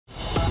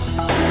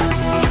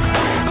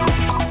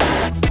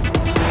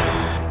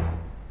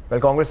Well,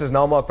 Congress is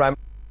now mocked Prime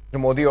Minister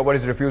Modi over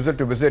his refusal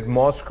to visit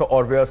mosque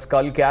or wear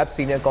skull cap.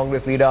 Senior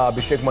Congress leader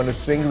Abhishek Manu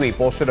Singhvi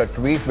posted a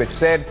tweet which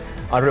said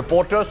a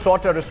reporter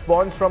sought a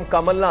response from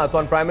Kamal Nath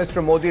on Prime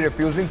Minister Modi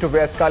refusing to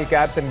wear skull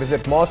caps and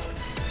visit mosque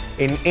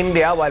in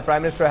India, while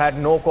Prime Minister had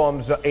no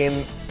qualms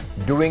in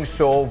doing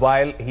so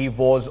while he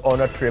was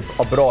on a trip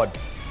abroad.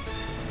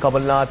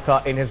 Kamal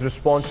Nath, in his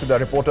response to the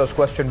reporter's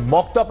question,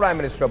 mocked the Prime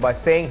Minister by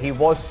saying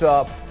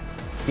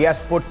he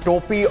has put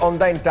topi on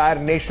the entire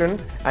nation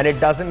and it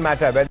doesn't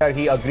matter whether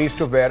he agrees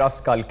to wear a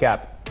skull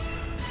cap.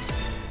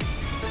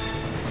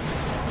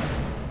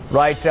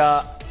 Right,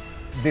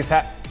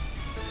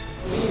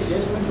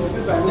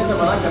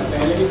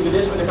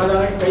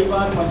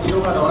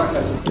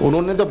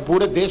 उन्होंने तो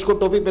पूरे देश को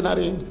टोपी पहना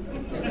रहे हैं.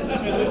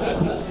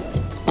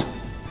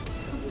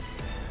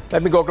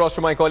 Let me go across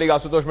to my colleague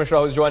Asutosh Mishra,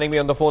 who is joining me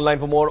on the phone line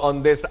for more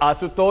on this.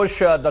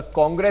 Asutosh, the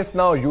Congress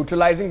now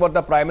utilizing what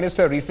the Prime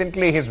Minister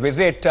recently, his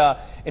visit,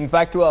 in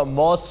fact, to a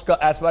mosque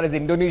as far as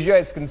Indonesia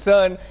is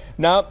concerned.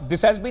 Now,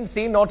 this has been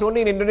seen not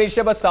only in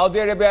Indonesia but Saudi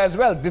Arabia as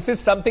well. This is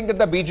something that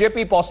the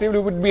BJP possibly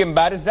would be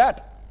embarrassed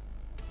at.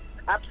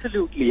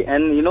 Absolutely,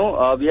 and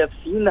we have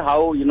seen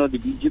how the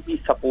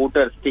BJP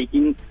supporters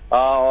taking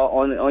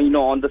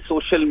on the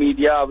social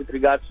media with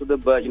regards to the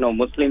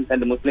Muslims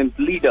and the Muslims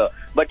leader.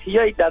 But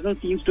here it doesn't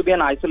seem to be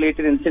an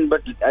isolated incident,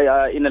 but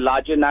in a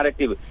larger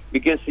narrative,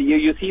 because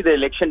you see the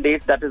election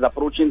dates that is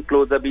approaching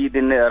closer, be it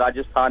in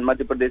Rajasthan,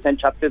 Madhya Pradesh and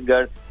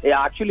Chhattisgarh.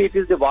 Actually, it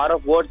is the war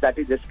of words that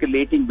is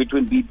escalating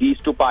between these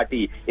two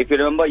parties. If you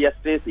remember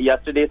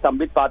yesterday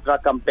Sambit Patra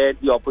compared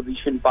the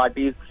opposition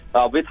parties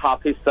with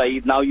Hafiz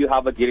Saeed. Now you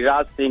have a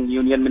Giriraj Singh,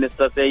 Union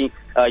Minister, saying,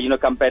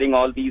 comparing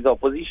all these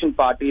opposition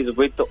parties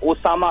with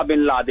Osama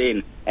bin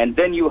Laden. And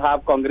then you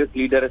have Congress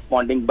leader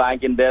responding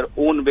back in their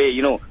own way,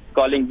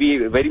 calling, we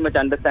very much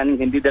understanding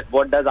Hindi, that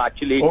what does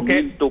actually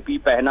mean topi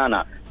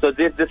pehnana. So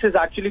this is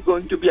actually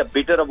going to be a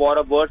bitter war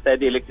of words as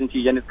the election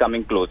season is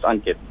coming close.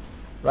 Ankit.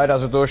 Right,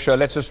 Asutosh,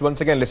 let's just once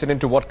again listen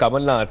into what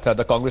Kamal Nath,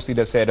 the Congress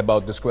leader, said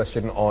about this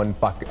question on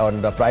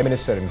the Prime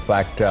Minister, in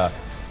fact,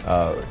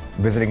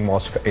 visiting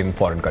mosque in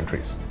foreign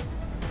countries.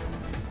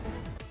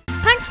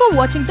 Thanks for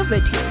watching the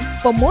video.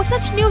 For more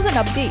such news and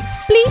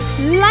updates, please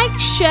like,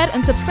 share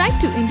and subscribe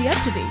to India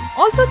Today.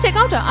 Also check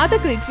out our other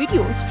great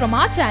videos from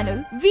our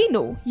channel. We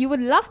know you will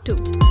love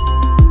to.